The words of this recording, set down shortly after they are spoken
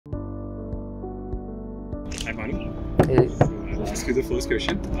Hi Manu. Hey. So I'll ask you the first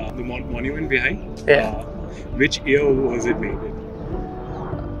question. The monument behind, Yeah. which year was it made in?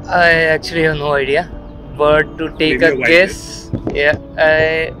 I actually have no idea, but to take Maybe a a wide guess,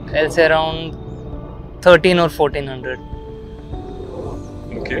 I'll say around 13 or 1400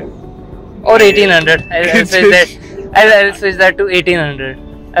 Okay. or 1800. I'll switch that. I'll switch that to 1800.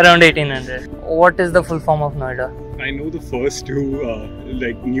 Around 1800. What is the full form of Noida? I know the first two,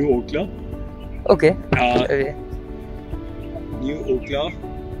 like New Okla. Okay. Uh, Okay. New Okla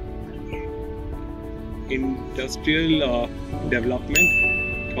Industrial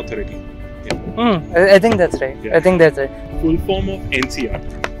Development Authority. Yeah. I think that's right. Yeah. I think that's right. Full form of NCR.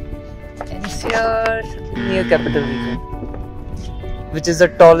 NCR near capital region, which is the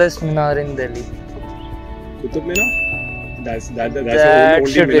tallest minar in Delhi. Qutub Minar? That's That the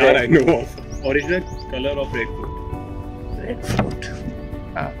only should be minar right. I know of. Original color of red fort. Red Fort.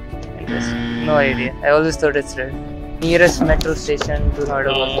 Interesting. No idea. I always thought it's red. Nearest metro station to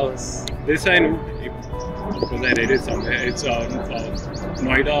Noida Golf Course. This I know because I read it somewhere. It's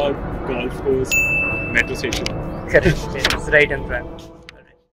Noida Golf Course metro station. Correct. It's right in front.